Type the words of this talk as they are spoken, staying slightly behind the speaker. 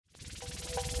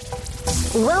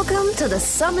Welcome to the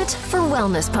Summit for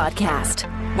Wellness podcast,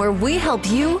 where we help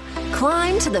you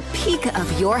climb to the peak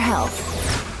of your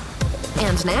health.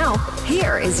 And now,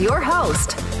 here is your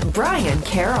host, Brian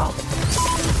Carroll.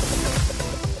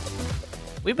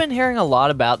 We've been hearing a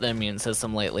lot about the immune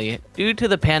system lately due to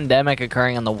the pandemic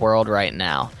occurring in the world right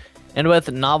now. And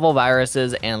with novel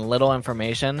viruses and little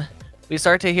information, we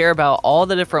start to hear about all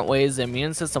the different ways the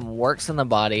immune system works in the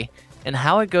body and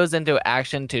how it goes into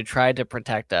action to try to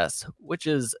protect us, which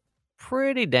is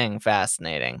pretty dang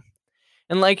fascinating.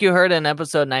 And like you heard in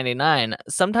episode 99,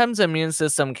 sometimes the immune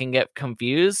system can get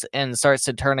confused and starts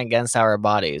to turn against our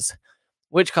bodies,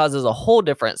 which causes a whole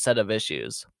different set of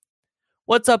issues.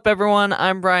 What's up, everyone?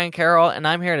 I'm Brian Carroll, and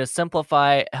I'm here to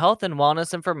simplify health and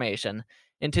wellness information.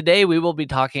 And today we will be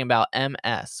talking about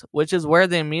MS, which is where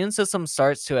the immune system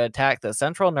starts to attack the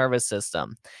central nervous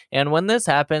system. And when this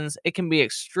happens, it can be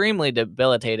extremely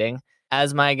debilitating,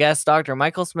 as my guest, Dr.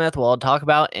 Michael Smith, will talk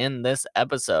about in this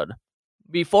episode.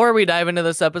 Before we dive into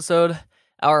this episode,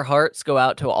 our hearts go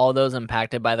out to all those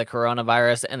impacted by the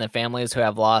coronavirus and the families who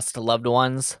have lost loved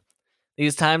ones.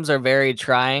 These times are very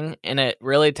trying, and it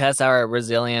really tests our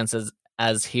resilience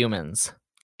as humans.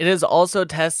 It is also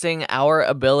testing our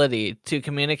ability to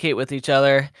communicate with each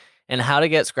other and how to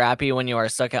get scrappy when you are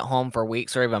stuck at home for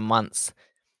weeks or even months,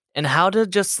 and how to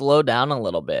just slow down a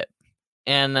little bit.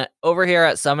 And over here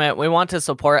at Summit, we want to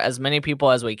support as many people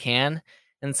as we can.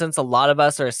 And since a lot of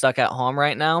us are stuck at home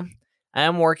right now, I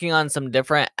am working on some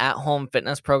different at-home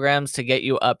fitness programs to get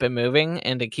you up and moving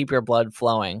and to keep your blood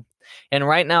flowing. And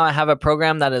right now I have a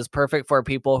program that is perfect for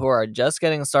people who are just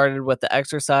getting started with the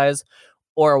exercise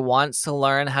or wants to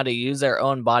learn how to use their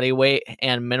own body weight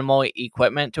and minimal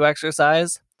equipment to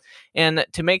exercise. And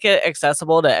to make it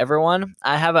accessible to everyone,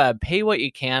 I have a pay what you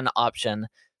can option,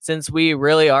 since we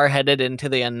really are headed into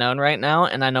the unknown right now,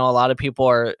 and I know a lot of people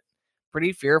are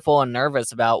pretty fearful and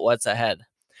nervous about what's ahead.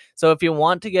 So if you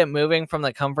want to get moving from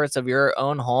the comforts of your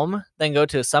own home, then go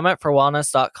to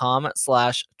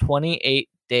summitforwellness.com/28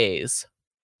 days.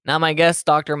 Now, my guest,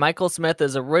 Dr. Michael Smith,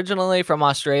 is originally from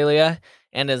Australia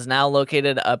and is now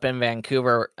located up in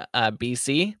Vancouver,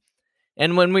 BC.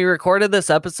 And when we recorded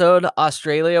this episode,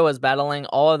 Australia was battling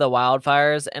all of the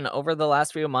wildfires, and over the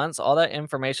last few months, all that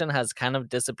information has kind of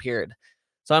disappeared.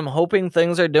 So I'm hoping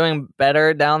things are doing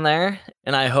better down there,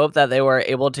 and I hope that they were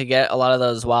able to get a lot of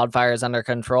those wildfires under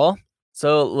control.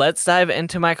 So let's dive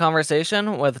into my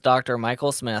conversation with Dr.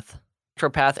 Michael Smith,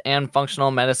 naturopath and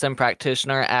functional medicine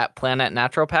practitioner at Planet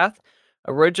Naturopath,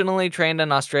 originally trained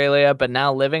in Australia but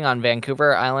now living on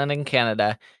Vancouver Island in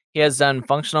Canada. He has done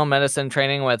functional medicine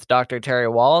training with Dr. Terry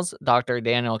Walls, Dr.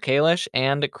 Daniel Kalish,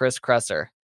 and Chris Kresser.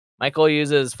 Michael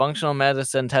uses functional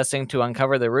medicine testing to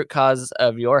uncover the root cause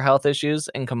of your health issues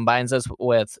and combines this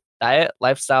with diet,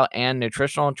 lifestyle, and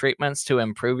nutritional treatments to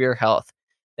improve your health.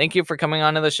 Thank you for coming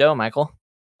on to the show, Michael.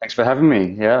 Thanks for having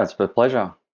me. Yeah, it's a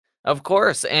pleasure. Of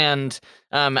course. And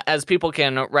as people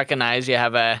can recognize, you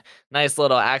have a nice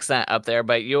little accent up there,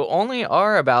 but you only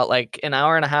are about like an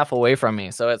hour and a half away from me.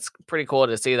 So it's pretty cool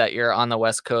to see that you're on the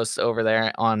West Coast over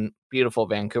there on beautiful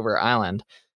Vancouver Island.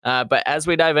 But as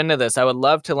we dive into this, I would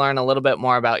love to learn a little bit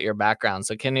more about your background.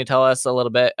 So can you tell us a little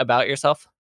bit about yourself?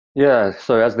 Yeah,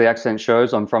 so as the accent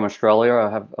shows, I'm from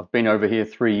Australia. I've been over here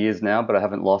 3 years now, but I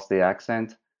haven't lost the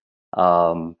accent.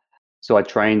 So I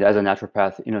trained as a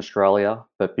naturopath in Australia,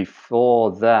 but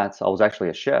before that, I was actually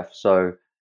a chef. So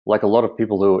like a lot of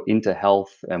people who are into health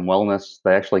and wellness,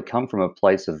 they actually come from a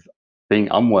place of being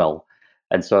unwell.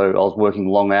 And so I was working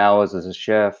long hours as a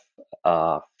chef,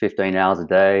 15 hours a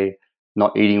day,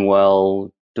 not eating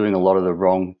well, doing a lot of the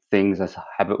wrong things as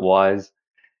habit-wise,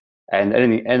 and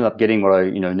ended up getting what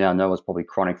I now know is probably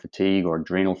chronic fatigue or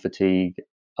adrenal fatigue.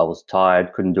 I was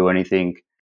tired, couldn't do anything,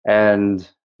 and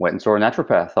went and saw a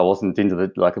naturopath. I wasn't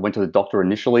into I went to the doctor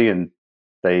initially, and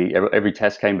every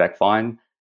test came back fine,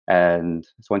 and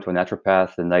just went to a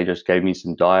naturopath, and they just gave me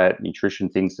some diet, nutrition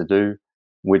things to do,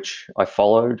 which I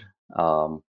followed.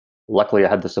 Luckily, I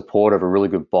had the support of a really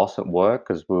good boss at work,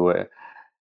 because we were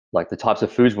like the types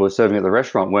of foods we were serving at the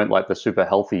restaurant weren't like the super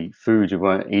healthy foods. We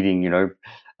weren't eating,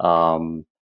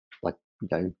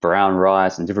 like brown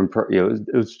rice and different.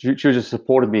 She just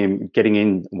supported me in getting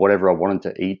in whatever I wanted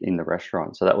to eat in the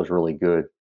restaurant. So that was really good.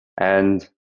 And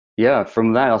yeah,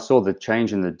 from that I saw the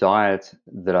change in the diet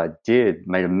that I did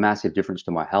made a massive difference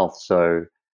to my health. So,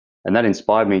 and that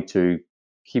inspired me to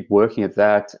keep working at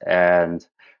that. And it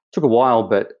took a while,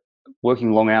 but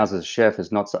working long hours as a chef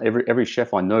is not every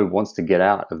chef I know wants to get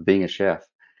out of being a chef.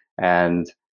 And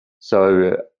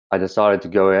so I decided to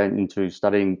go into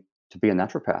studying to be a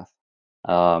naturopath,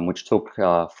 which took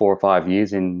 4 or 5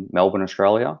 years in Melbourne,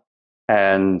 Australia.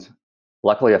 And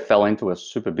luckily I fell into a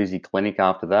super busy clinic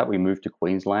after that. We moved to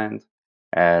Queensland,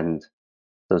 and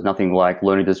there's nothing like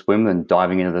learning to swim and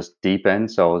diving into this deep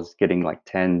end. So I was getting like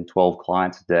 10, 12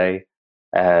 clients a day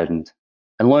and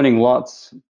learning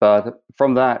lots. But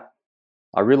from that,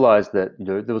 I realized that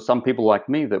there were some people like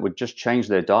me that would just change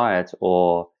their diet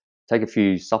or take a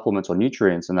few supplements or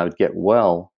nutrients and they would get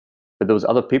well. But there was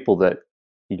other people that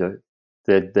you know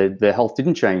their health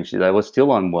didn't change; they were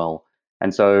still unwell,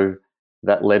 and so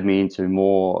that led me into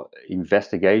more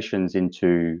investigations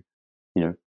into you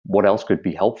know what else could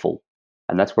be helpful,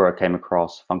 and that's where I came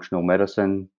across functional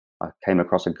medicine. I came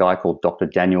across a guy called Dr.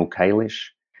 Daniel Kalish,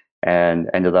 and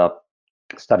ended up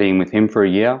studying with him for a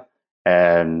year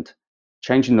and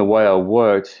changing the way I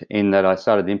worked in that I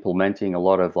started implementing a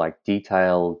lot of like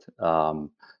detailed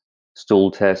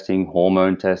stool testing,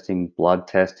 hormone testing, blood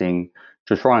testing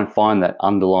to try and find that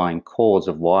underlying cause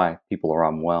of why people are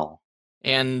unwell.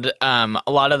 And a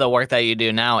lot of the work that you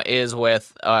do now is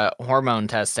with hormone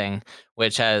testing,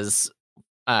 which has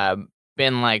uh,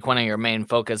 been like one of your main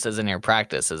focuses in your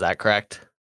practice. Is that correct?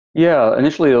 Yeah,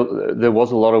 initially there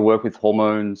was a lot of work with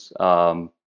hormones,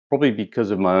 probably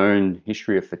because of my own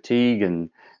history of fatigue and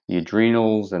the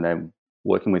adrenals, and then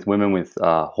working with women with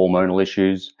hormonal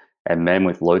issues and men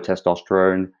with low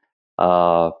testosterone.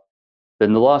 Uh, but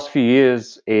in the last few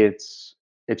years, it's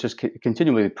just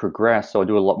continually progressed. So I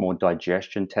do a lot more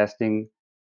digestion testing.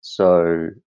 So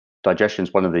digestion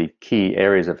is one of the key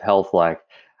areas of health. Like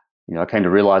I came to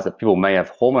realize that people may have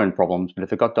hormone problems, but if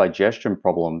they've got digestion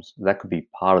problems, that could be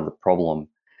part of the problem.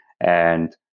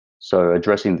 And so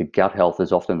addressing the gut health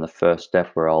is often the first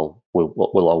step where I'll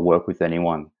work with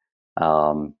anyone.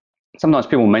 Um, Sometimes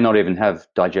people may not even have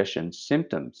digestion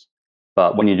symptoms,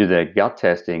 but when you do their gut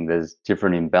testing, there's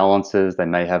different imbalances. They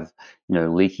may have,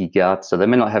 leaky gut, so they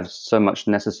may not have so much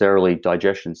necessarily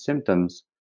digestion symptoms,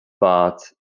 but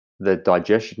the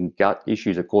digestion gut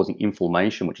issues are causing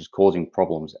inflammation, which is causing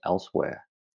problems elsewhere.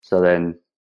 So then,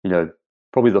 you know,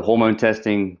 probably the hormone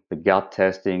testing, the gut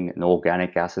testing, and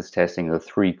organic acids testing are the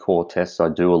three core tests I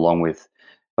do, along with,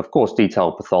 of course,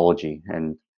 detailed pathology.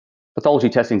 And pathology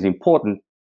testing is important,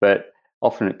 but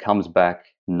often it comes back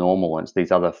normal. And it's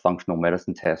these other functional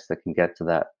medicine tests that can get to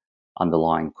that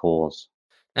underlying cause.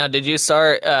 Now, did you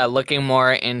start looking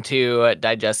more into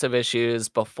digestive issues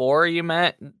before you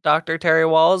met Dr. Terry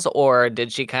Walls, or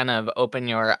did she kind of open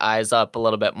your eyes up a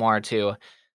little bit more to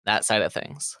that side of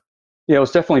things? Yeah, it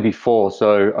was definitely before.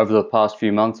 So over the past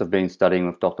few months, I've been studying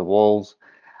with Dr. Walls,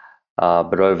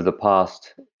 but over the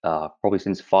past, probably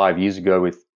since 5 years ago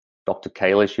with Dr.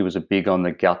 Kalish, he was a big on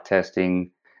the gut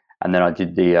testing. And then I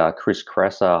did the Chris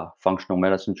Kresser functional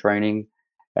medicine training.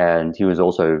 And he was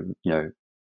also,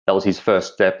 that was his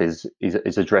first step is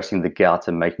addressing the gut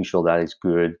and making sure that is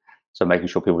good. So making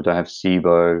sure people don't have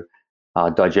SIBO,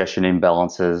 digestion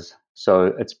imbalances.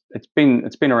 So it's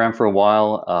been around for a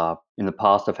while. In the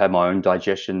past, I've had my own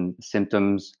digestion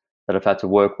symptoms that I've had to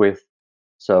work with.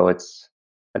 So it's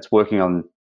working on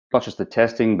not just the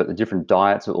testing, but the different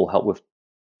diets that will help with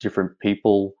different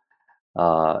people.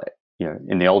 Uh,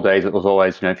 in the old days, it was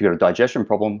always, if you've got a digestion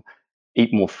problem,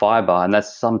 eat more fiber, and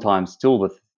that's sometimes still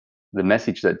the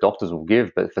message that doctors will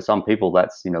give. But for some people,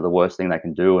 that's the worst thing they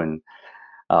can do, and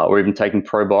or even taking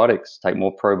probiotics, take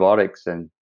more probiotics. And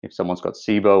if someone's got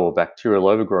SIBO or bacterial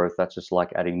overgrowth, that's just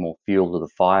like adding more fuel to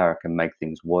the fire. It can make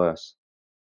things worse.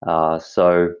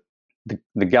 So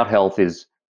the gut health is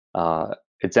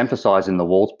it's emphasized in the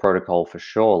Walls protocol for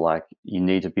sure. Like you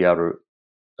need to be able to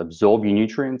absorb your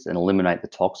nutrients and eliminate the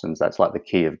toxins. That's like the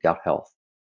key of gut health.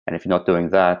 And if you're not doing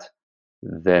that,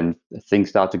 then things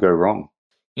start to go wrong.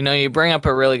 You bring up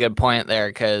a really good point there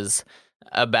because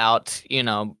about,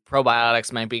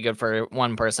 probiotics might be good for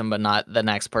one person, but not the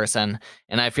next person.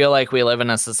 And I feel like we live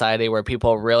in a society where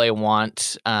people really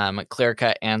want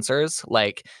clear-cut answers.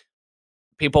 Like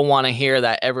people want to hear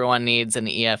that everyone needs an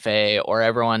EFA or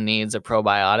everyone needs a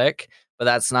probiotic, but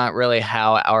that's not really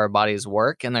how our bodies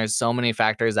work. And there's so many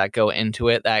factors that go into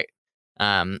it that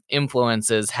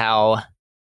influences how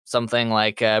something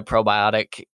like a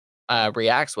probiotic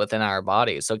reacts within our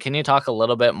body. So can you talk a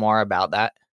little bit more about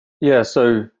that? Yeah,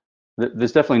 so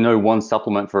there's definitely no one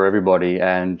supplement for everybody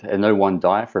and no one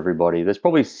diet for everybody. There's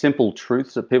probably simple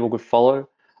truths that people could follow,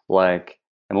 like,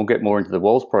 and we'll get more into the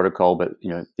Wells protocol, but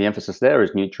the emphasis there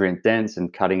is nutrient dense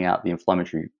and cutting out the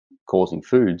inflammatory causing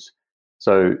foods.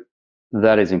 So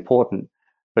that is important.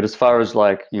 But as far as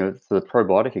like, for the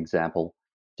probiotic example,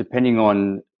 depending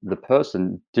on the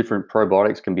person, different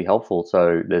probiotics can be helpful.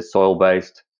 So there's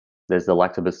soil-based, there's the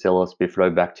Lactobacillus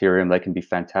bifidobacterium. They can be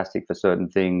fantastic for certain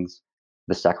things.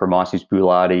 The Saccharomyces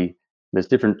boulardii. There's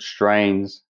different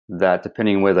strains that,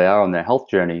 depending on where they are on their health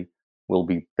journey, will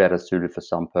be better suited for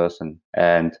some person.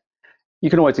 And you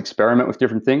can always experiment with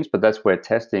different things, but that's where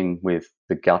testing with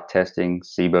the gut testing,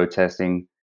 SIBO testing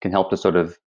can help to sort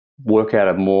of work out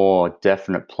a more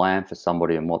definite plan for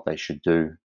somebody and what they should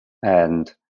do.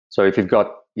 And so if you've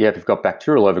got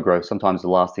bacterial overgrowth, sometimes the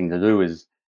last thing to do is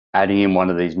adding in one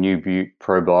of these new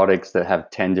probiotics that have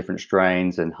 10 different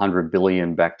strains and 100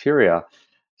 billion bacteria.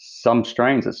 Some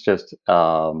strains, it's just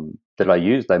that I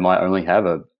use, they might only have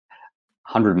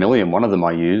 100 million, one of them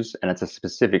I use, and it's a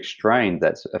specific strain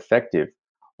that's effective.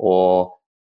 Or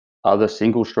other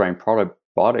single strain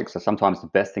probiotics are sometimes the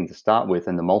best thing to start with,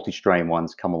 and the multi strain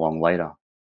ones come along later.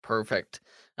 Perfect.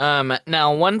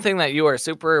 Now, one thing that you are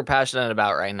super passionate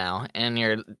about right now, and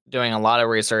you're doing a lot of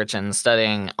research and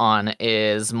studying on,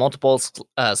 is multiple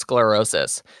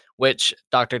sclerosis, which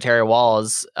Dr. Terry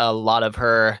Wahls, a lot of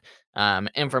her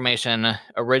information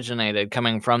originated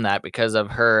coming from that because of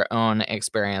her own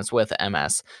experience with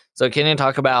MS. So can you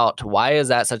talk about why is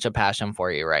that such a passion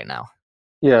for you right now?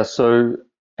 Yeah, so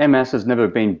MS has never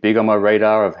been big on my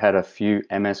radar. I've had a few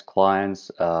MS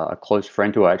clients. A close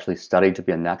friend who I actually studied to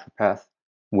be a naturopath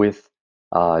with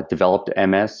developed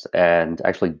MS and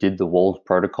actually did the Wahls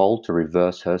protocol to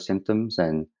reverse her symptoms,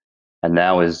 and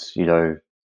now is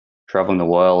traveling the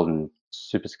world and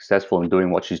super successful in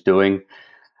doing what she's doing.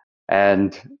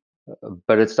 And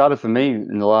but it started for me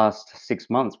in the last 6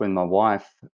 months when my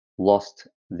wife lost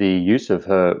the use of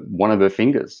one of her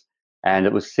fingers, and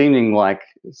it was seeming like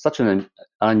such an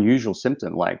unusual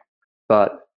symptom.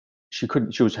 But she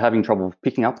was having trouble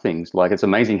picking up things. Like, it's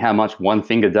amazing how much one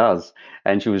finger does,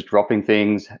 and she was dropping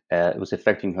things. It was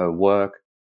affecting her work.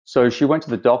 So she went to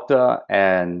the doctor,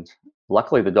 and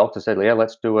luckily the doctor said, "Yeah,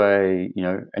 let's do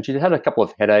and she had a couple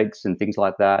of headaches and things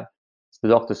like that. So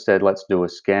the doctor said, let's do a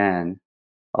scan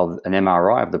of an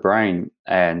MRI of the brain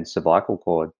and cervical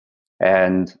cord.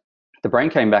 And the brain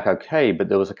came back okay, but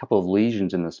there was a couple of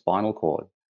lesions in the spinal cord.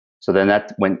 So then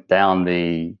that went down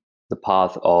the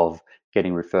path of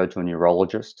getting referred to a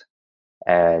neurologist.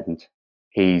 And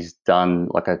he's done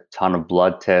like a ton of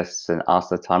blood tests and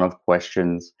asked a ton of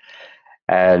questions.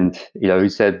 And, he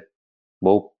said,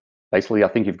 well, basically, I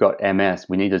think you've got MS.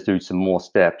 We need to do some more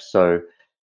steps. So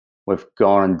we've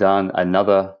gone and done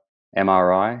another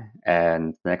MRI,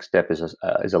 and the next step is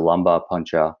a lumbar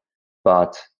puncture.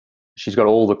 But she's got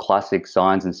all the classic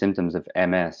signs and symptoms of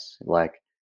MS.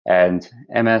 And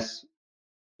MS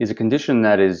is a condition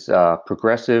that is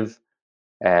progressive,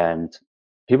 and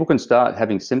people can start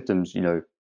having symptoms,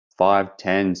 5,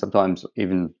 10, sometimes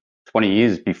even 20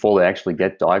 years before they actually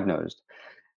get diagnosed.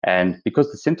 And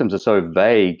because the symptoms are so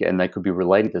vague and they could be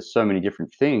related to so many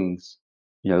different things,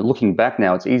 looking back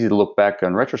now, it's easy to look back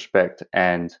in retrospect,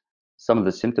 and some of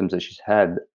the symptoms that she's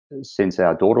had since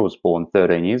our daughter was born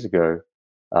 13 years ago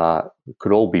uh,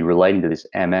 could all be relating to this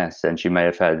MS. And she may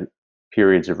have had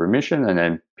periods of remission and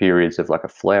then periods of like a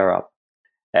flare up.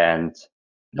 And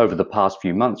over the past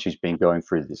few months, she's been going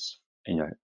through this,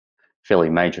 fairly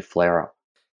major flare up.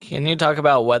 Can you talk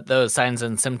about what those signs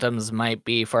and symptoms might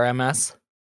be for MS?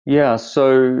 Yeah,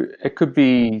 so it could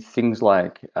be things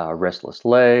like restless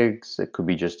legs. It could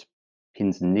be just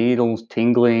pins and needles,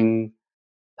 tingling,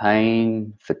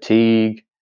 pain, fatigue,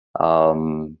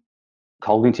 um,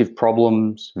 cognitive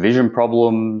problems, vision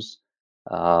problems,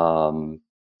 um,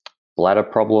 bladder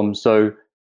problems. So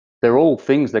they're all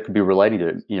things that could be relating to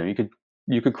it.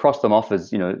 You could cross them off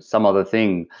as some other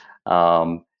thing.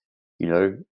 Um, you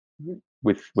know,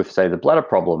 with say the bladder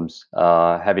problems,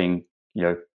 having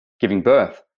giving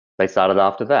birth, they started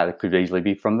after that. It could easily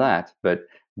be from that, but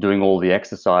doing all the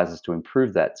exercises to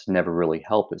improve that's never really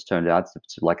helped. It's turned out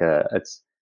it's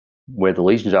where the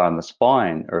lesions are in the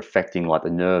spine are affecting like the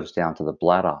nerves down to the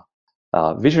bladder.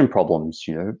 Vision problems,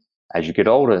 as you get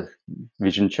older,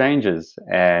 vision changes,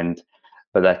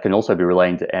 but that can also be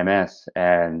relating to MS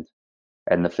and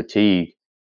the fatigue.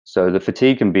 So the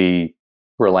fatigue can be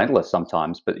relentless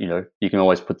sometimes, but you can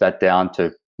always put that down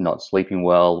to not sleeping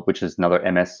well, which is another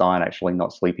MS sign, actually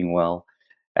not sleeping well.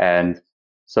 And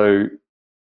so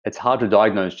it's hard to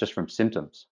diagnose just from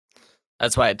symptoms.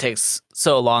 That's why it takes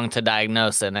so long to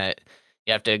diagnose, and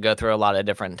you have to go through a lot of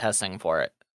different testing for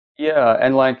it. Yeah,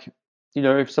 and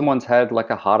if someone's had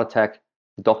like a heart attack,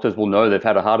 the doctors will know they've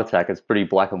had a heart attack. It's pretty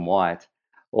black and white.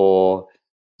 Or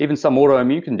even some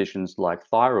autoimmune conditions like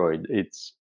thyroid,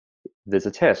 there's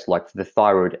a test like the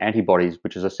thyroid antibodies,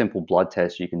 which is a simple blood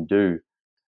test you can do.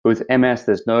 But with MS,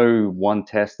 there's no one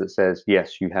test that says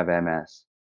yes, you have MS.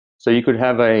 So you could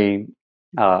have an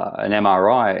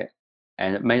MRI,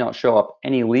 and it may not show up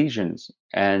any lesions,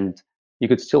 and you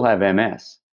could still have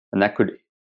MS, and that could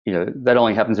that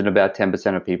only happens in about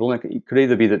 10% of people. And it could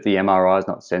either be that the MRI is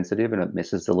not sensitive and it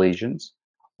misses the lesions,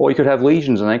 or you could have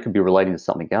lesions and they could be relating to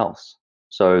something else.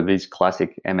 So these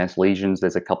classic MS lesions,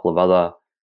 there's a couple of other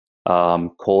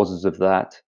causes of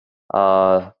that.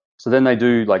 So then they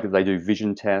do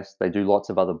vision tests, they do lots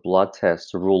of other blood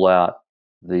tests to rule out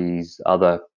these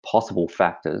other possible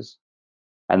factors.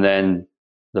 And then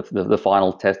the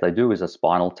final test they do is a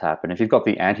spinal tap. And if you've got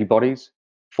the antibodies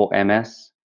for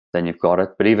MS, then you've got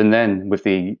it. But even then, with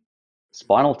the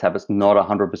spinal tap, it's not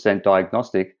 100%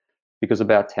 diagnostic, because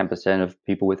about 10% of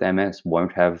people with MS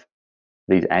won't have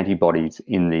these antibodies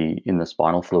in the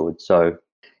spinal fluid. So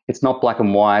it's not black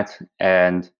and white.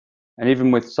 And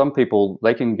even with some people,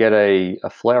 they can get a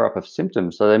flare up of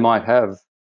symptoms. So they might have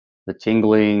the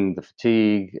tingling, the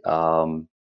fatigue,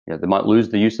 they might lose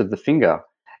the use of the finger,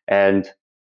 and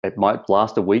it might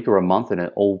last a week or a month and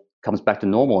it all comes back to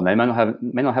normal, and they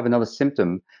may not have another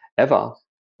symptom ever,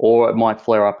 or it might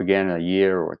flare up again a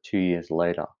year or 2 years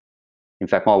later. In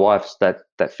fact, my wife's that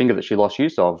finger that she lost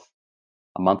use of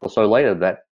a month or so later,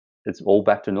 that it's all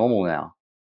back to normal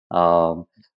now.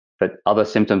 But other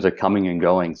symptoms are coming and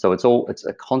going. So it's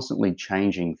a constantly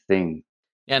changing thing.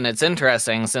 And it's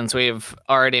interesting, since we've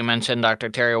already mentioned Dr.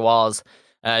 Terry Wahls.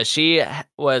 She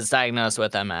was diagnosed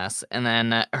with MS, and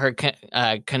then her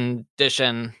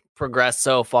condition progressed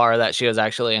so far that she was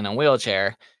actually in a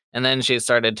wheelchair. And then she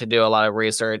started to do a lot of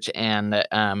research and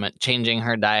changing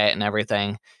her diet and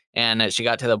everything. And she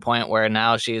got to the point where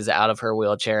now she's out of her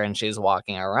wheelchair and she's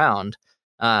walking around,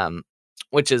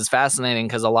 which is fascinating,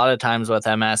 because a lot of times with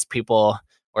MS, people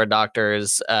or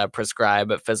doctors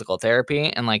prescribe physical therapy.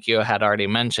 And like you had already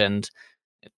mentioned,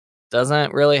 it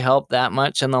doesn't really help that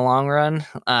much in the long run.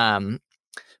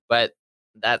 But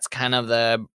that's kind of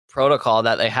the protocol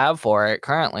that they have for it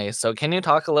currently. So can you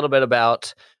talk a little bit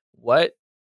about what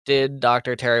did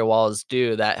Dr. Terry Wahls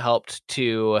do that helped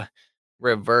to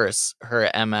reverse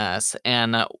her MS,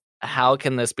 and how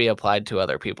can this be applied to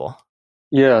other people?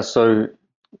 Yeah, so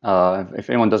if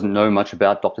anyone doesn't know much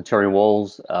about Dr. Terry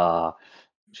Wahls,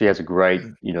 she has a great,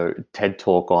 TED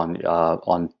talk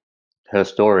on her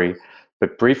story.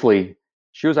 But briefly,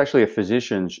 she was actually a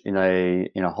physician in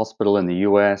a hospital in the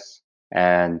US,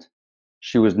 and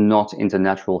she was not into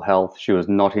natural health. She was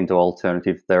not into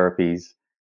alternative therapies.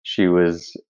 She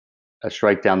was a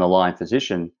straight down the line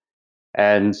physician.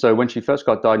 And so when she first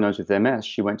got diagnosed with MS,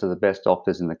 she went to the best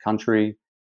doctors in the country.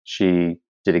 She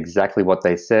did exactly what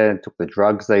they said, took the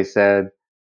drugs they said,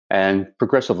 and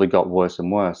progressively got worse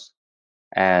and worse.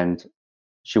 And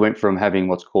she went from having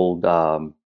what's called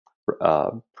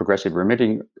progressive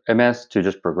remitting MS to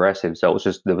just progressive. So it was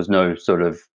just, there was no sort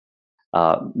of,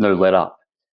 no let up.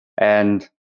 And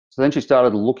so then she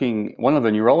started looking, one of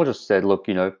the neurologists said, look,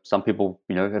 some people,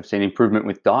 have seen improvement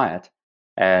with diet.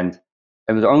 And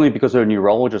it was only because her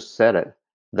neurologist said it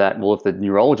that, well, if the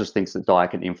neurologist thinks that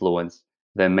diet can influence,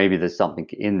 then maybe there's something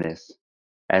in this.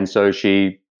 And so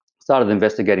she started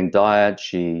investigating diet.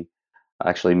 She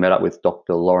actually met up with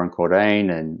Dr. Lauren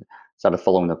Cordain and started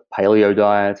following the paleo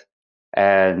diet.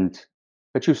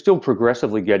 But she was still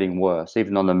progressively getting worse,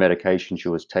 even on the medication she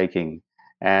was taking.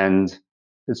 And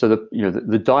so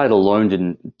the diet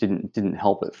alone didn't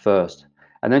help at first.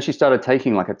 And then she started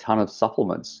taking like a ton of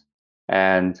supplements,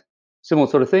 and similar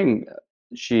sort of thing.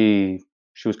 She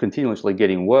was continuously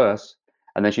getting worse,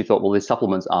 and then she thought, well, these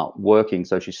supplements aren't working,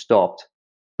 so she stopped.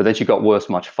 But then she got worse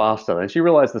much faster, and she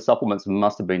realized the supplements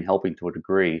must have been helping to a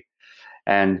degree.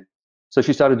 And so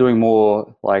she started doing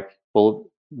more like, well,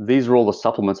 these are all the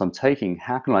supplements I'm taking.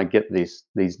 How can I get these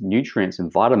nutrients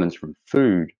and vitamins from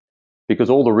food? Because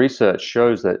all the research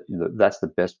shows that that's the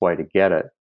best way to get it.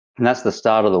 And that's the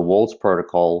start of the Wahls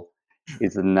protocol,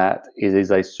 is in that it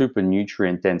is a super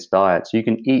nutrient dense diet. So you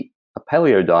can eat a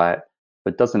paleo diet,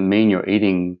 but doesn't mean you're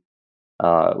eating,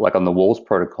 like on the Wahls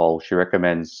protocol, she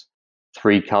recommends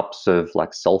 3 cups of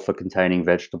like sulfur containing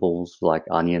vegetables like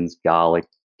onions, garlic,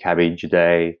 cabbage a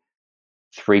day,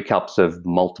 3 cups of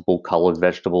multiple colored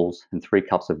vegetables, and 3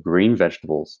 cups of green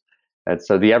vegetables. And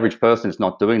so the average person is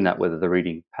not doing that, whether they're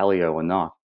eating paleo or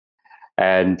not.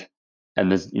 And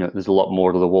there's a lot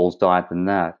more to the Wahls diet than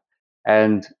that.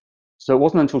 And so it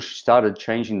wasn't until she started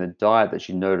changing the diet that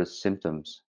she noticed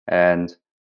symptoms. But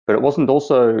it wasn't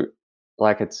also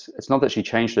like, it's not that she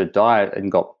changed her diet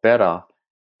and got better.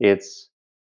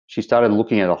 She started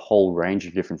looking at a whole range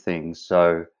of different things.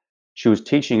 So she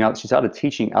started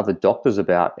teaching other doctors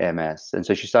about MS. And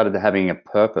so she started having a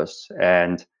purpose,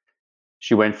 and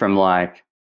she went from like,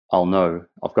 oh no,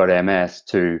 I've got MS,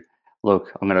 to,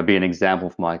 look, I'm going to be an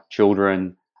example for my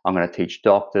children. I'm going to teach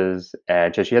doctors.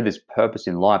 And so she had this purpose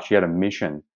in life. She had a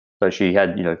mission. So she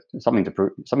had, something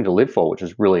to live for, which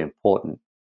is really important.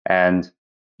 And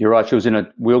you're right, she was in a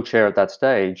wheelchair at that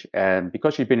stage, and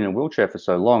because she'd been in a wheelchair for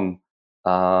so long,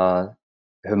 her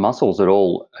muscles had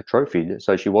all atrophied,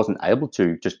 so she wasn't able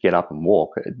to just get up and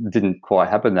walk. It didn't quite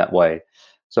happen that way.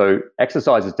 So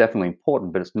exercise is definitely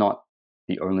important, but it's not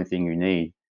the only thing you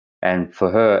need. And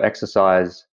for her,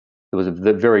 exercise, it was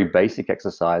the very basic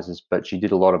exercises, but she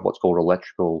did a lot of what's called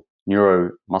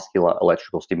neuromuscular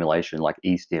electrical stimulation, like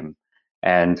e-stim,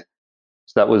 and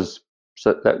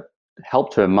that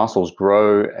helped her muscles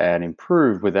grow and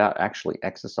improve without actually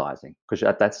exercising, because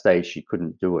at that stage she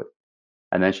couldn't do it.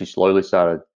 And then she slowly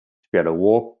started to be able to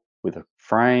walk with a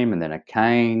frame and then a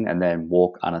cane and then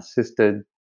walk unassisted.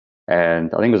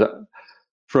 And I think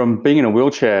from being in a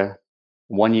wheelchair,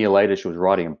 1 year later, she was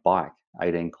riding a bike,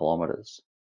 18 kilometers,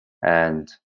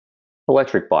 and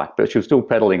electric bike, but she was still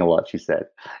pedaling a lot, she said.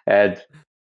 And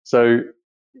so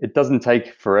it doesn't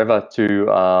take forever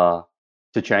to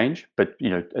change, but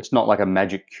it's not like a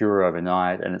magic cure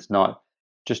overnight, and it's not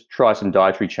just try some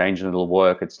dietary change and it'll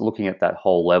work. It's looking at that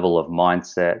whole level of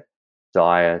mindset,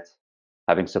 diet,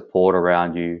 having support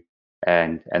around you,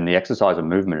 and the exercise and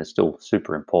movement is still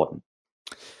super important.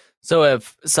 So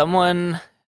if someone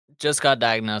just got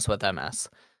diagnosed with MS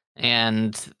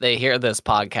and they hear this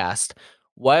podcast,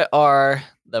 what are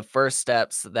the first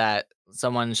steps that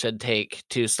someone should take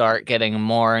to start getting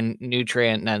more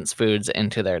nutrient-dense foods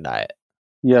into their diet?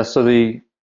 Yeah, so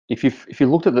if you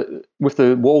looked at with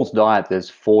the Wahls diet, there's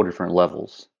 4 different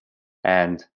levels,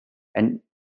 and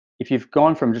if you've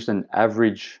gone from just an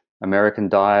average American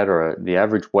diet or the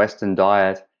average Western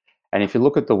diet, and if you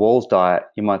look at the Wahls diet,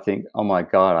 you might think, oh my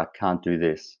God, I can't do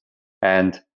this.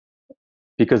 And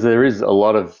because there's a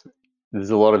lot of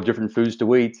different foods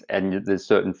to eat, and there's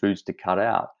certain foods to cut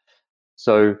out.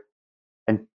 So,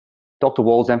 and Dr.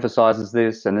 Wahls emphasizes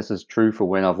this, and this is true for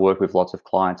when I've worked with lots of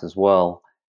clients as well,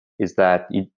 is that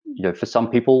for some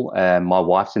people, and my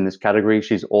wife's in this category,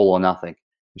 she's all or nothing.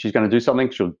 If she's going to do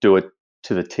something, she'll do it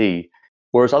to the T.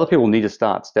 Whereas other people need to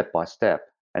start step by step.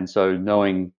 And so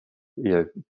knowing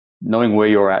where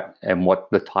you're at and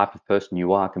what the type of person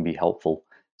you are can be helpful.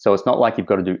 So it's not like you've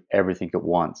got to do everything at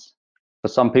once. For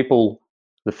some people,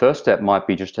 the first step might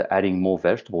be just to adding more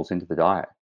vegetables into the diet,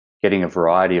 getting a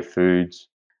variety of foods.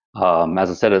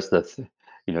 As I said, it's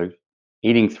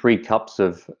eating 3 cups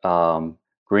of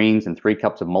greens and 3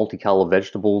 cups of multicolored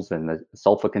vegetables, and the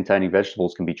sulfur-containing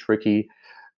vegetables can be tricky.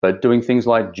 But doing things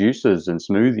like juices and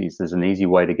smoothies is an easy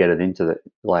way to get it into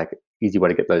easy way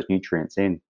to get those nutrients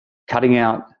in. Cutting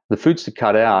out the foods to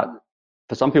cut out,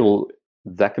 for some people,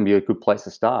 that can be a good place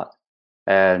to start.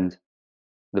 And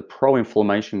the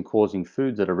pro-inflammation causing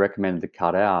foods that are recommended to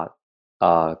cut out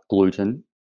are gluten,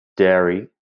 dairy,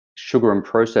 sugar and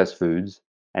processed foods,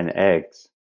 and eggs.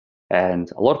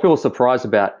 And a lot of people are surprised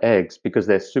about eggs because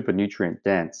they're super nutrient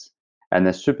dense and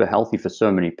they're super healthy for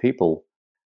so many people.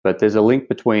 But there's a link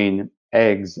between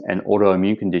eggs and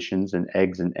autoimmune conditions and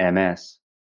eggs and MS.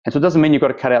 And so it doesn't mean you've got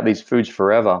to cut out these foods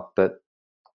forever, but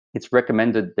it's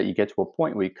recommended that you get to a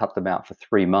point where you cut them out for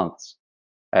 3 months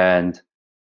and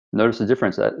notice the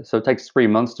difference. So it takes 3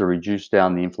 months to reduce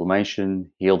down the inflammation,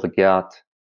 heal the gut,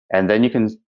 and then you can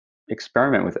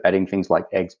experiment with adding things like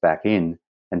eggs back in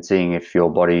and seeing if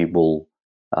your body will,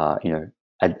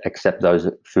 accept those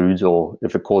foods or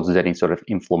if it causes any sort of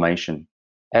inflammation.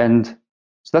 And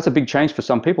so that's a big change for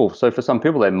some people. So for some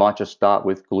people, they might just start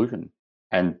with gluten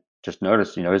and just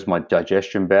notice, is my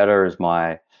digestion better? Is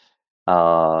my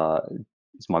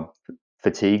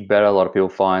fatigue better? A lot of people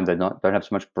find they don't have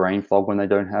so much brain fog when they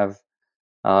don't have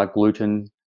gluten.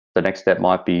 The next step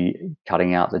might be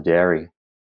cutting out the dairy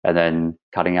and then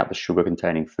cutting out the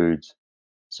sugar-containing foods.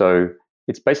 So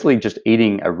it's basically just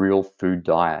eating a real food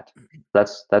diet.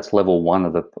 That's level 1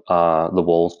 of the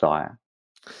Wahls diet.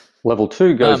 Level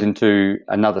 2 goes into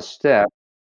another step.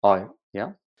 Oh,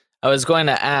 yeah. I was going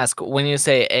to ask, when you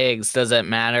say eggs, does it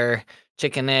matter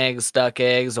chicken eggs, duck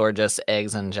eggs, or just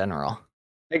eggs in general?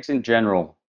 Eggs in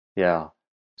general, yeah.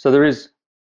 So there is,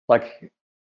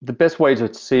 the best way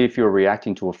to see if you're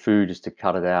reacting to a food is to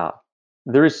cut it out.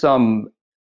 There is some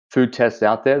food tests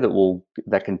out there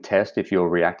that can test if you're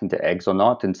reacting to eggs or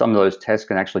not, and some of those tests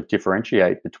can actually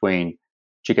differentiate between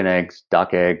chicken eggs,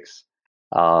 duck eggs,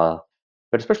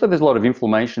 but especially if there's a lot of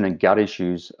inflammation and gut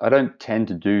issues, I don't tend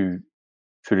to do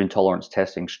food intolerance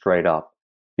testing straight up,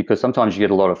 because sometimes you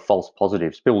get a lot of false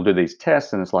positives. People do these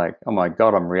tests and it's like, oh my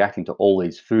God, I'm reacting to all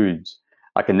these foods.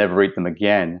 I can never eat them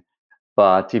again.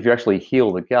 But if you actually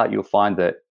heal the gut, you'll find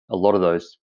that a lot of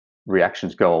those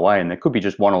reactions go away, and there could be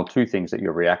just 1 or 2 things that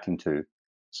you're reacting to.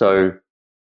 So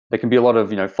there can be a lot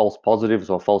of false positives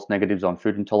or false negatives on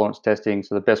food intolerance testing.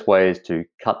 So the best way is to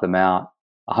cut them out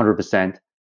 100%.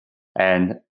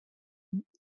 And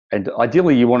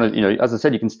ideally, you want to, as I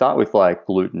said, you can start with like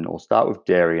gluten or start with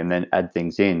dairy and then add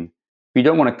things in. But you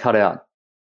don't want to cut out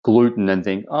gluten and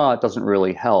think, oh, it doesn't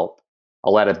really help,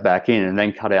 I'll add it back in, and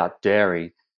then cut out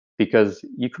dairy, because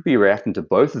you could be reacting to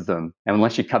both of them. And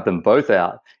unless you cut them both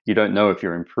out, you don't know if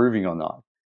you're improving or not.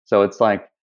 So it's like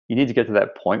you need to get to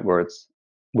that point where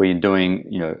you're doing,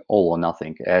 all or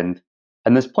nothing. And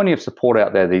there's plenty of support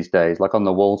out there these days, like on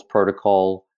the Wahls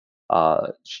protocol.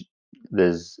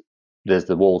 There's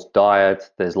the Wahls diet.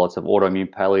 There's lots of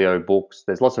autoimmune paleo books.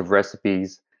 There's lots of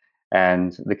recipes.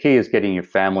 And the key is getting your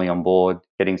family on board,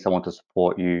 getting someone to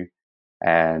support you,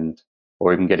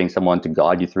 or even getting someone to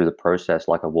guide you through the process,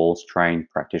 like a Wahls trained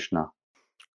practitioner.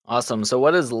 Awesome. So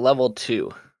what is level 2?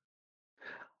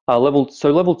 Level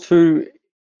 2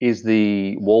 is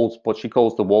the Wahls, what she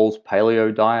calls the Wahls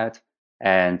paleo diet.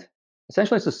 And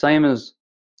essentially it's the same as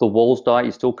the Wahls diet.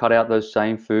 You still cut out those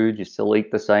same foods, you still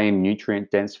eat the same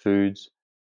nutrient dense foods,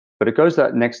 but it goes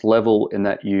that next level in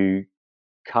that you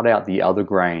cut out the other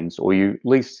grains, or you at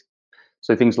least,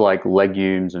 so things like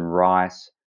legumes and rice,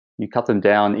 you cut them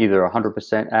down either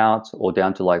 100% out or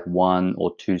down to like 1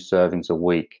 or 2 servings a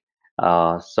week.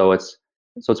 So it's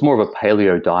more of a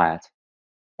paleo diet.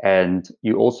 And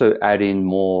you also add in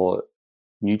more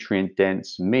nutrient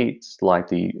dense meats like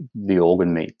the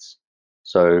organ meats.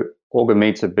 So organ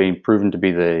meats have been proven to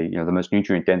be the most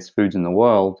nutrient dense foods in the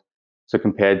world. So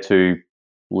compared to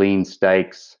lean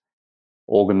steaks,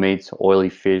 organ meats, oily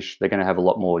fish, they're going to have a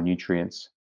lot more nutrients.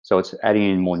 So it's adding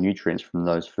in more nutrients from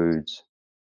those foods,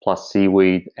 plus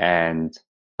seaweed and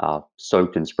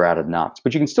soaked and sprouted nuts,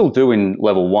 which you can still do in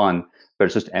level 1, but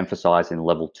it's just emphasized in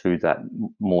level 2, that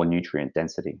more nutrient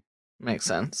density. Makes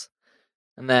sense.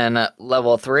 And then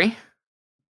level 3?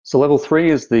 So level 3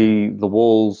 is the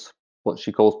Wahls, what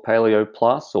she calls Paleo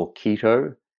Plus or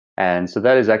Keto. And so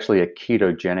that is actually a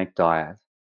ketogenic diet.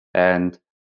 And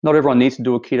not everyone needs to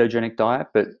do a ketogenic diet,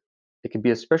 but it can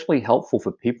be especially helpful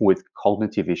for people with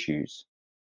cognitive issues.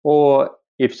 Or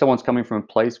if someone's coming from a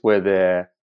place where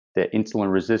they're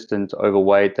insulin resistant,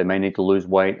 overweight, they may need to lose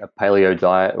weight, a paleo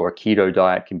diet or a keto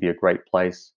diet can be a great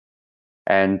place.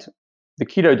 And the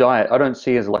keto diet, I don't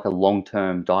see as like a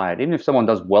long-term diet. Even if someone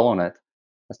does well on it,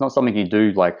 it's not something you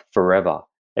do like forever.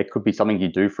 It could be something you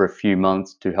do for a few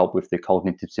months to help with the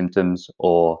cognitive symptoms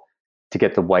or to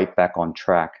get the weight back on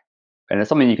track. And it's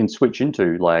something you can switch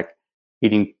into, like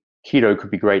eating keto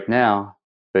could be great now,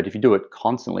 but if you do it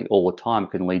constantly all the time,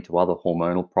 it can lead to other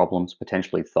hormonal problems,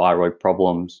 potentially thyroid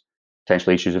problems,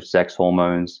 potentially issues of sex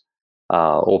hormones,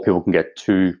 or people can get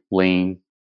too lean.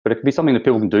 But it can be something that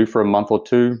people can do for a month or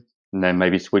 2, and then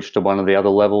maybe switch to one of the other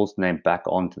levels, and then back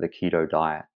onto the keto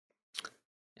diet.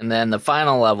 And then the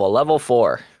final level, level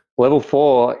 4. Level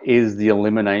 4 is the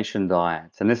elimination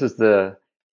diet. And this is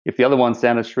if the other one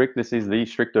sounded strict, this is the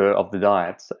stricter of the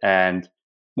diets. And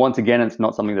once again, it's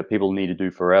not something that people need to do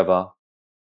forever,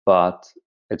 but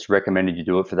it's recommended you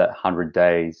do it for that 100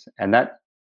 days. And that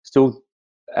still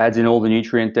adds in all the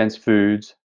nutrient dense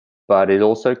foods, but it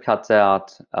also cuts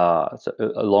out,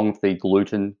 along with the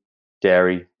gluten,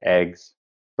 dairy, eggs,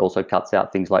 it also cuts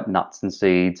out things like nuts and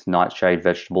seeds, nightshade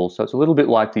vegetables. So it's a little bit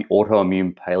like the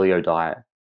autoimmune paleo diet.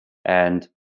 And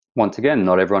once again,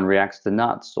 not everyone reacts to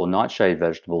nuts or nightshade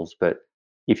vegetables, but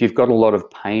if you've got a lot of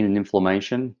pain and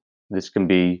inflammation, this can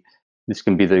be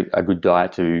a good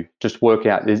diet to just work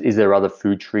out, is there other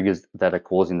food triggers that are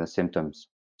causing the symptoms?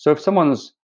 So if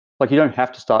someone's, like, you don't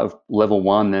have to start with level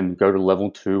 1, then go to level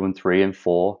 2 and 3 and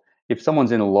 4. If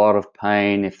someone's in a lot of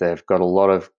pain, if they've got a lot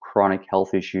of chronic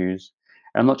health issues,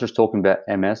 and I'm not just talking about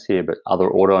MS here, but other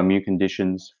autoimmune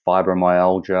conditions,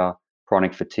 fibromyalgia,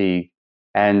 chronic fatigue,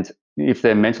 and if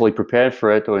they're mentally prepared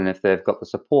for it, and if they've got the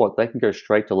support, they can go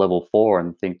straight to level 4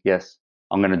 and think, yes,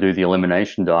 I'm going to do the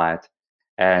elimination diet.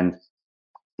 And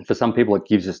for some people, it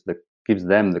gives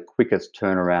them the quickest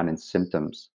turnaround in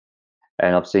symptoms.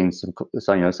 And I've seen some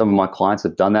of my clients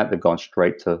have done that. They've gone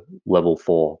straight to level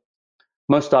 4.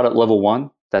 Most start at level 1.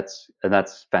 That's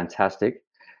fantastic.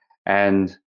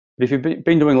 And if you've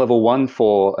been doing level 1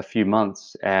 for a few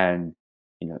months, and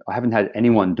I haven't had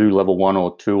anyone do level 1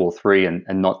 or 2 or 3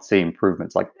 and not see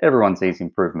improvements. Like, everyone sees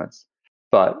improvements,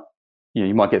 but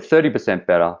you might get 30%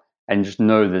 better and just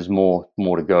know there's more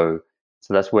to go.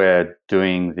 So that's where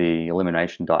doing the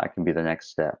elimination diet can be the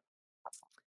next step.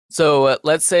 So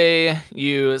let's say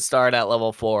you start at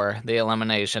level 4, the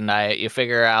elimination diet. You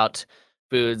figure out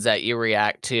foods that you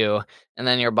react to, and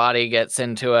then your body gets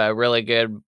into a really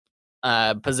good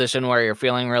position where you're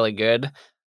feeling really good.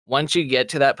 once you get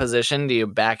to that position, do you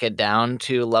back it down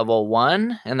to level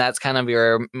 1 and that's kind of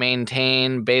your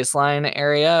maintain baseline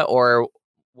area, or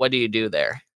what do you do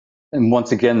there? And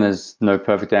once again, there's no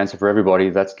perfect answer for everybody.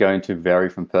 That's going to vary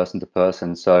from person to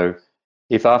person. So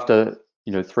if after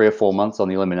 3 or 4 months on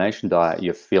the elimination diet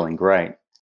you're feeling great,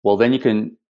 well then you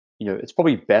can, it's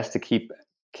probably best to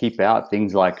keep out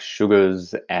things like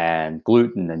sugars and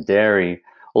gluten and dairy.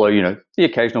 Although the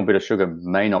occasional bit of sugar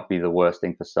may not be the worst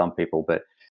thing for some people, but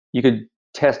you could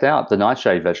test out the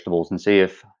nightshade vegetables and see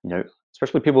if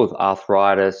especially people with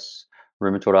arthritis,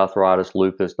 rheumatoid arthritis,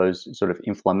 lupus, those sort of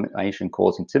inflammation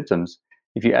causing symptoms.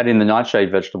 If you add in the nightshade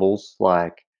vegetables,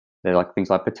 they're like things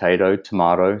like potato,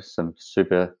 tomato, some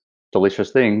super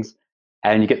delicious things,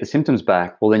 and you get the symptoms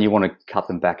back, well, then you want to cut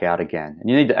them back out again. And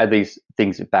you need to add these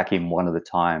things back in one at a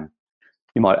time.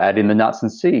 You might add in the nuts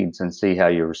and seeds and see how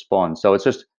you respond. So it's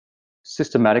just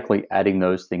systematically adding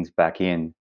those things back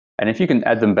in. And if you can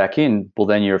add them back in, well,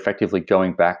 then you're effectively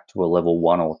going back to a level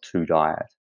 1 or 2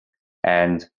 diet.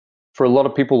 And for a lot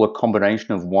of people, a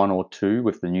combination of 1 or 2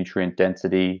 with the nutrient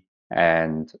density,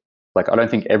 and I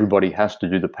don't think everybody has to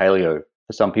do the paleo.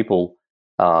 For some people,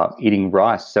 eating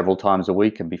rice several times a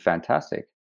week can be fantastic.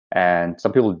 And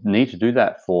some people need to do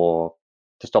that to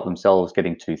stop themselves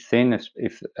getting too thin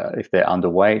if they're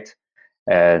underweight,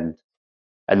 and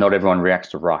not everyone reacts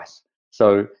to rice.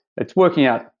 So it's working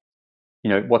out,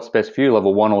 what's best for you,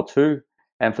 level 1 or 2.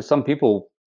 And for some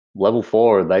people, level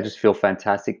 4, they just feel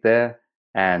fantastic there,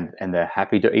 and they're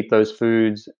happy to eat those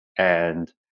foods.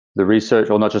 And the research,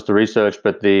 or not just the research,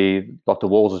 but the Dr.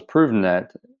 Walls has proven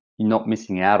that you're not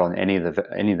missing out on any of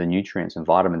the nutrients and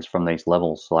vitamins from these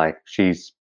levels. Like,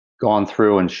 she's gone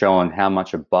through and shown how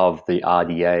much above the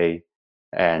RDA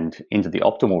and into the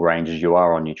optimal ranges you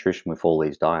are on nutrition with all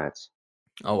these diets.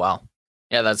 Oh, wow.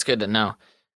 Yeah, that's good to know.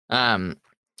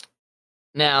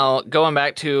 Now, going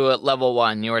back to level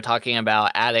 1, you were talking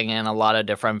about adding in a lot of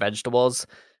different vegetables.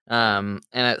 And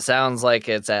it sounds like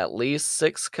it's at least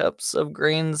 6 cups of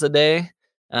greens a day.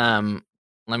 Let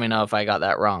me know if I got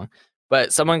that wrong.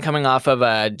 But someone coming off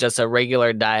of just a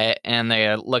regular diet, and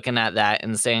they're looking at that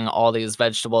and seeing all these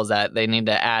vegetables that they need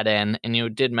to add in, and you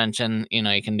did mention,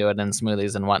 you can do it in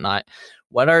smoothies and whatnot.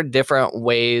 What are different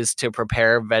ways to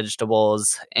prepare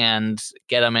vegetables and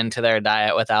get them into their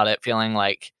diet without it feeling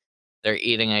like they're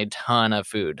eating a ton of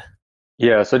food?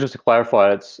 Yeah, so just to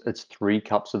clarify, it's 3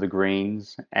 cups of the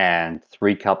greens and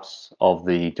 3 cups of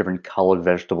the different colored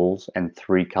vegetables and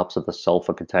 3 cups of the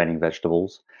sulfur-containing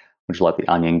vegetables, which are like the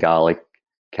onion, garlic,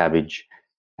 cabbage,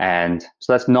 and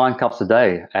so that's 9 cups a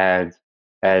day,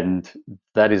 and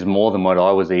that is more than what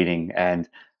I was eating. And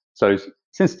so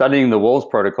since studying the Walls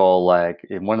protocol,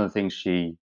 one of the things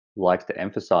she likes to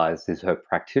emphasize is her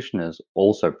practitioners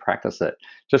also practice it,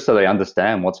 just so they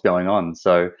understand what's going on.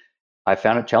 So I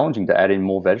found it challenging to add in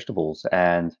more vegetables,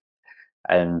 and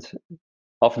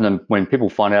often when people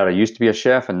find out I used to be a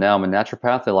chef and now I'm a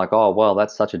naturopath, they're like, "Oh, well,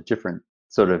 that's such a different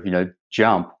sort of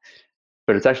jump."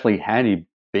 But it's actually handy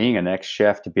being an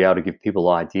ex-chef to be able to give people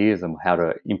ideas on how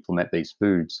to implement these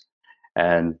foods.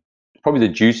 And probably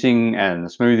the juicing and the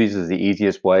smoothies is the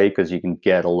easiest way because you can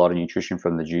get a lot of nutrition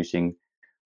from the juicing.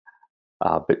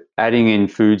 But adding in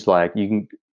foods, like you can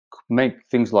make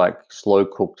things like slow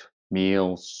cooked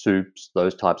meals, soups,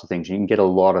 those types of things. You can get a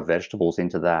lot of vegetables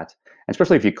into that. And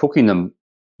especially if you're cooking them,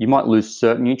 you might lose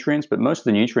certain nutrients, but most of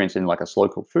the nutrients in like a slow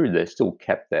cooked food, they're still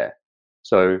kept there.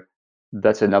 So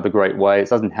that's another great way. It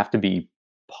doesn't have to be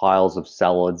piles of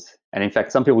salads. And in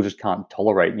fact, some people just can't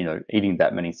tolerate, eating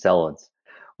that many salads.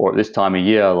 Or at this time of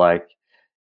year,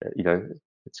 you know,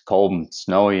 it's cold and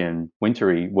snowy and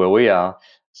wintry where we are.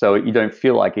 So you don't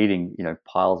feel like eating,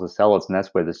 piles of salads. And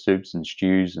that's where the soups and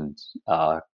stews and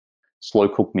slow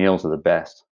cooked meals are the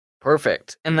best.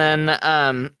 Perfect. And then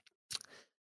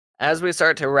as we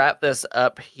start to wrap this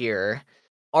up here,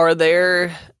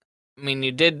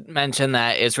 you did mention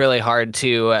that it's really hard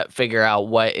to figure out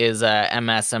what is a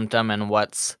MS symptom and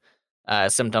what's a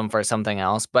symptom for something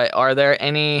else, but are there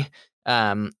any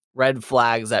red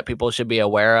flags that people should be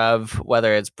aware of,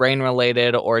 whether it's brain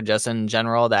related or just in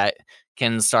general, that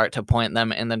can start to point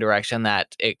them in the direction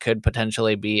that it could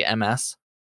potentially be MS?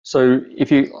 So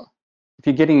if you're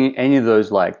getting any of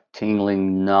those like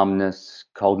tingling, numbness,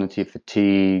 cognitive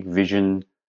fatigue, vision,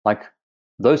 like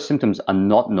those symptoms are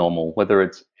not normal, whether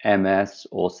it's MS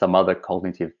or some other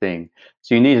cognitive thing.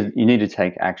 So you need to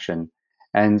take action.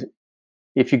 And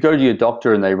if you go to your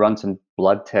doctor and they run some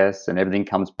blood tests and everything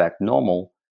comes back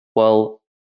normal, well,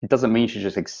 it doesn't mean you should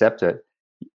just accept it.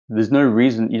 There's no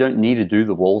reason you don't need to do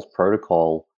the Walls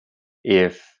protocol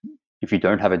if you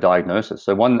don't have a diagnosis.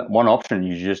 So one option,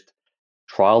 you just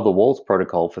trial the Walls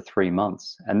protocol for 3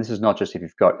 months. And this is not just if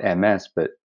you've got MS, but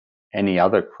any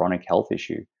other chronic health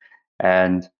issue,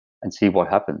 and see what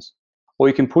happens. Or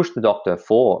you can push the doctor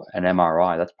for an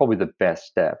MRI. That's probably the best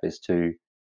step, is to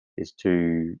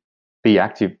be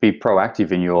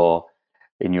proactive in your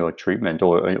treatment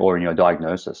or in your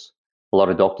diagnosis. A lot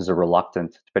of doctors are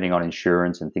reluctant, depending on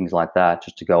insurance and things like that,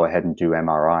 just to go ahead and do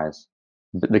MRIs.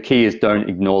 But the key is, don't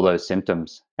ignore those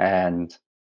symptoms. And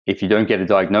if you don't get a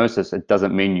diagnosis, it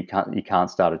doesn't mean you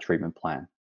can't start a treatment plan.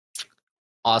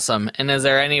 Awesome. And is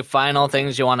there any final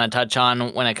things you want to touch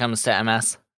on when it comes to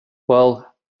MS? Well,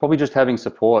 probably just having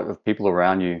support of people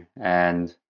around you,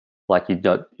 and like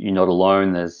you're not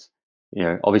alone. There's,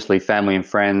 obviously family and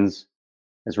friends.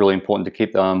 It's really important to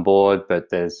keep them on board, but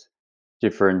there's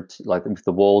different, like with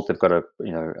the Walls, they've got a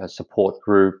support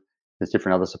group. There's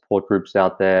different other support groups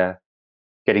out there.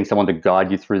 Getting someone to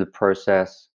guide you through the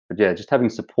process. But yeah, just having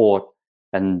support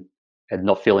and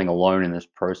not feeling alone in this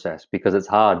process, because it's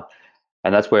hard.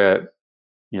 And that's where,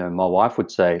 my wife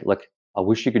would say, look, I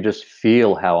wish you could just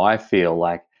feel how I feel,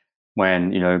 like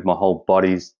when, my whole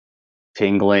body's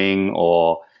tingling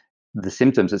or the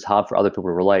symptoms. It's hard for other people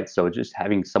to relate. So just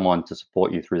having someone to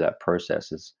support you through that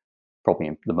process is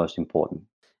probably the most important.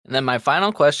 And then my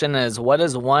final question is, what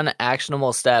is one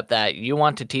actionable step that you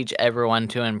want to teach everyone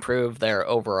to improve their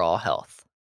overall health?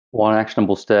 One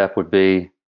actionable step would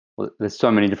be, well, there's so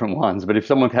many different ones, but if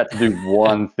someone had to do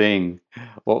one thing,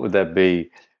 what would that be? It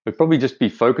would probably just be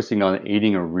focusing on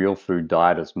eating a real food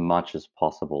diet as much as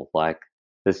possible. Like,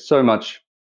 there's so much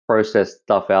processed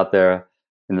stuff out there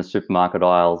in the supermarket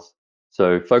aisles.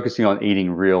 So focusing on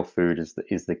eating real food is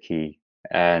the key.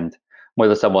 And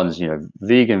whether someone's,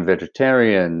 vegan,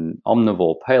 vegetarian,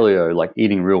 omnivore, paleo, like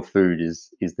eating real food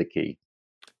is the key.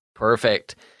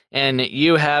 Perfect. And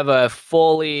you have a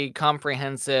fully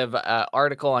comprehensive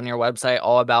article on your website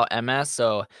all about MS.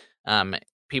 So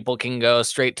people can go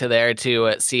straight to there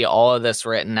to see all of this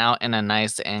written out in a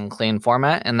nice and clean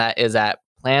format. And that is at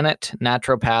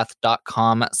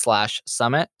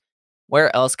planetnaturopath.com/summit.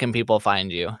 Where else can people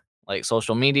find you? Like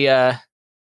social media?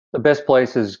 The best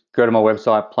place is go to my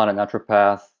website, Planet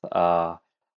Naturopath. I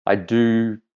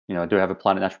do have a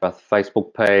Planet Naturopath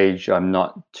Facebook page. I'm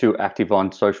not too active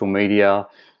on social media.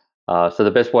 So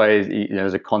the best way is,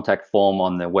 there's a contact form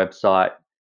on the website.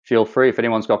 Feel free, if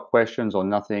anyone's got questions or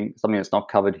something that's not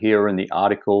covered here in the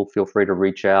article, feel free to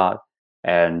reach out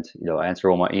and, answer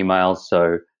all my emails. So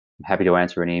I'm happy to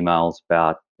answer any emails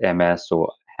about MS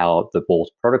or how the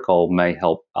Walls protocol may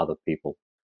help other people.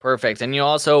 Perfect. And you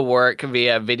also work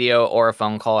via video or a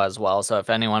phone call as well. So if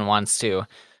anyone wants to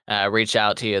reach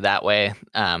out to you that way,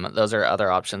 those are other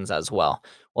options as well.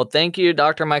 Well, thank you,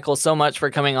 Dr. Michael, so much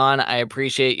for coming on. I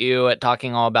appreciate you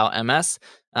talking all about MS.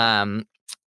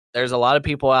 There's a lot of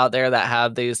people out there that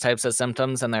have these types of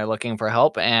symptoms and they're looking for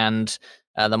help. And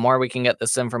the more we can get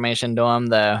this information to them,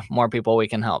 the more people we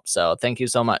can help. So thank you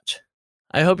so much.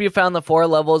 I hope you found the 4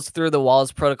 levels through the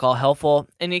Walls protocol helpful,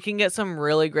 and you can get some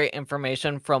really great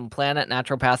information from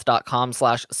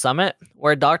planetnaturopath.com/summit,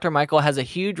 where Dr. Michael has a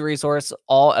huge resource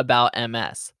all about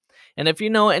MS. And if you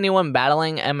know anyone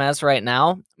battling MS right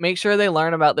now, make sure they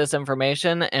learn about this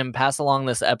information and pass along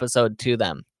this episode to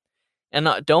them. And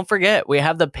don't forget, we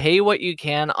have the pay what you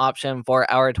can option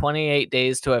for our 28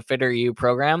 Days to a Fitter You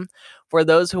program for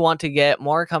those who want to get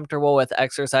more comfortable with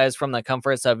exercise from the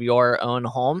comforts of your own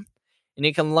home. And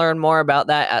you can learn more about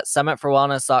that at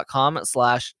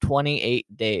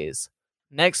summitforwellness.com/28days.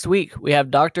 Next week, we have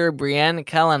Dr. Brianne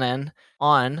Callanan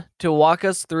on to walk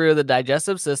us through the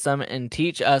digestive system and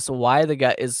teach us why the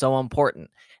gut is so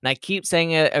important. And I keep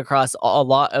saying it across a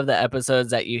lot of the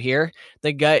episodes that you hear.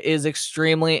 The gut is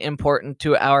extremely important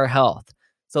to our health.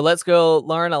 So let's go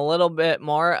learn a little bit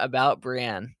more about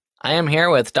Brianne. I am here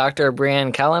with Dr.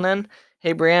 Brianne Callanan.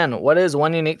 Hey, Brianne, what is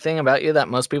one unique thing about you that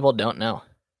most people don't know?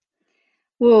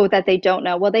 Ooh, that they don't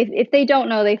know. Well, if they don't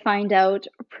know, they find out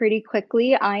pretty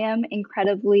quickly. I am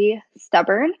incredibly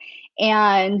stubborn,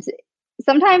 and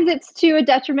sometimes it's to a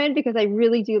detriment because I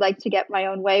really do like to get my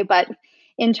own way. But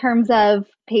in terms of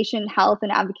patient health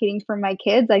and advocating for my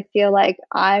kids, I feel like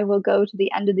I will go to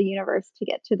the end of the universe to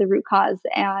get to the root cause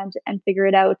and figure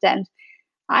it out. And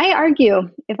I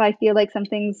argue if I feel like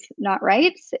something's not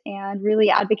right and really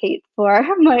advocate for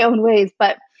my own ways.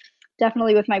 But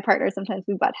definitely with my partner, sometimes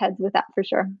we butt heads with that for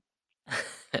sure.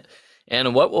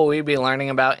 And what will we be learning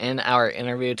about in our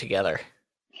interview together?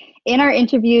 In our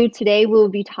interview today, we'll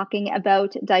be talking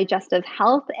about digestive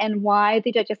health and why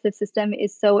the digestive system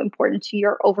is so important to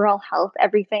your overall health.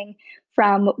 Everything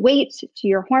from weight to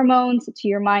your hormones to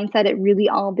your mindset, it really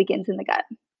all begins in the gut.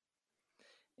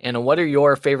 And what are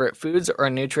your favorite foods or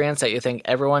nutrients that you think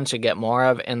everyone should get more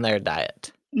of in their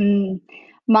diet?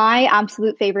 My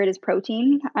absolute favorite is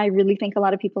protein. I really think a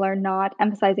lot of people are not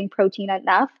emphasizing protein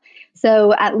enough.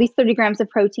 So at least 30 grams of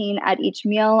protein at each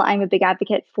meal. I'm a big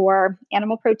advocate for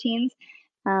animal proteins.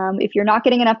 If you're not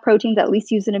getting enough proteins, at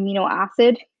least use an amino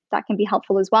acid. That can be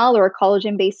helpful as well, or a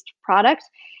collagen-based product.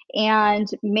 And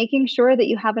making sure that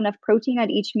you have enough protein at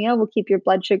each meal will keep your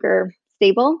blood sugar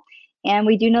stable. And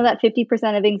we do know that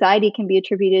 50% of anxiety can be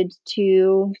attributed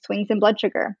to swings in blood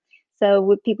sugar. So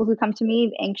with people who come to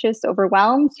me anxious,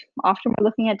 overwhelmed, often we're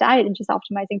looking at diet and just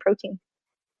optimizing protein.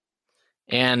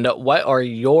 And what are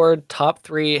your top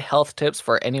 3 health tips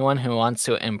for anyone who wants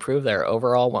to improve their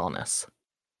overall wellness?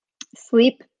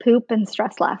 Sleep, poop, and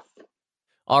stress less.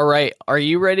 All right. Are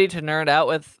you ready to nerd out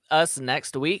with us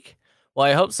next week? Well,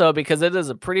 I hope so, because it is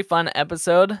a pretty fun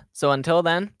episode. So until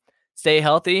then, stay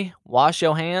healthy, wash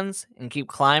your hands, and keep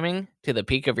climbing to the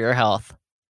peak of your health.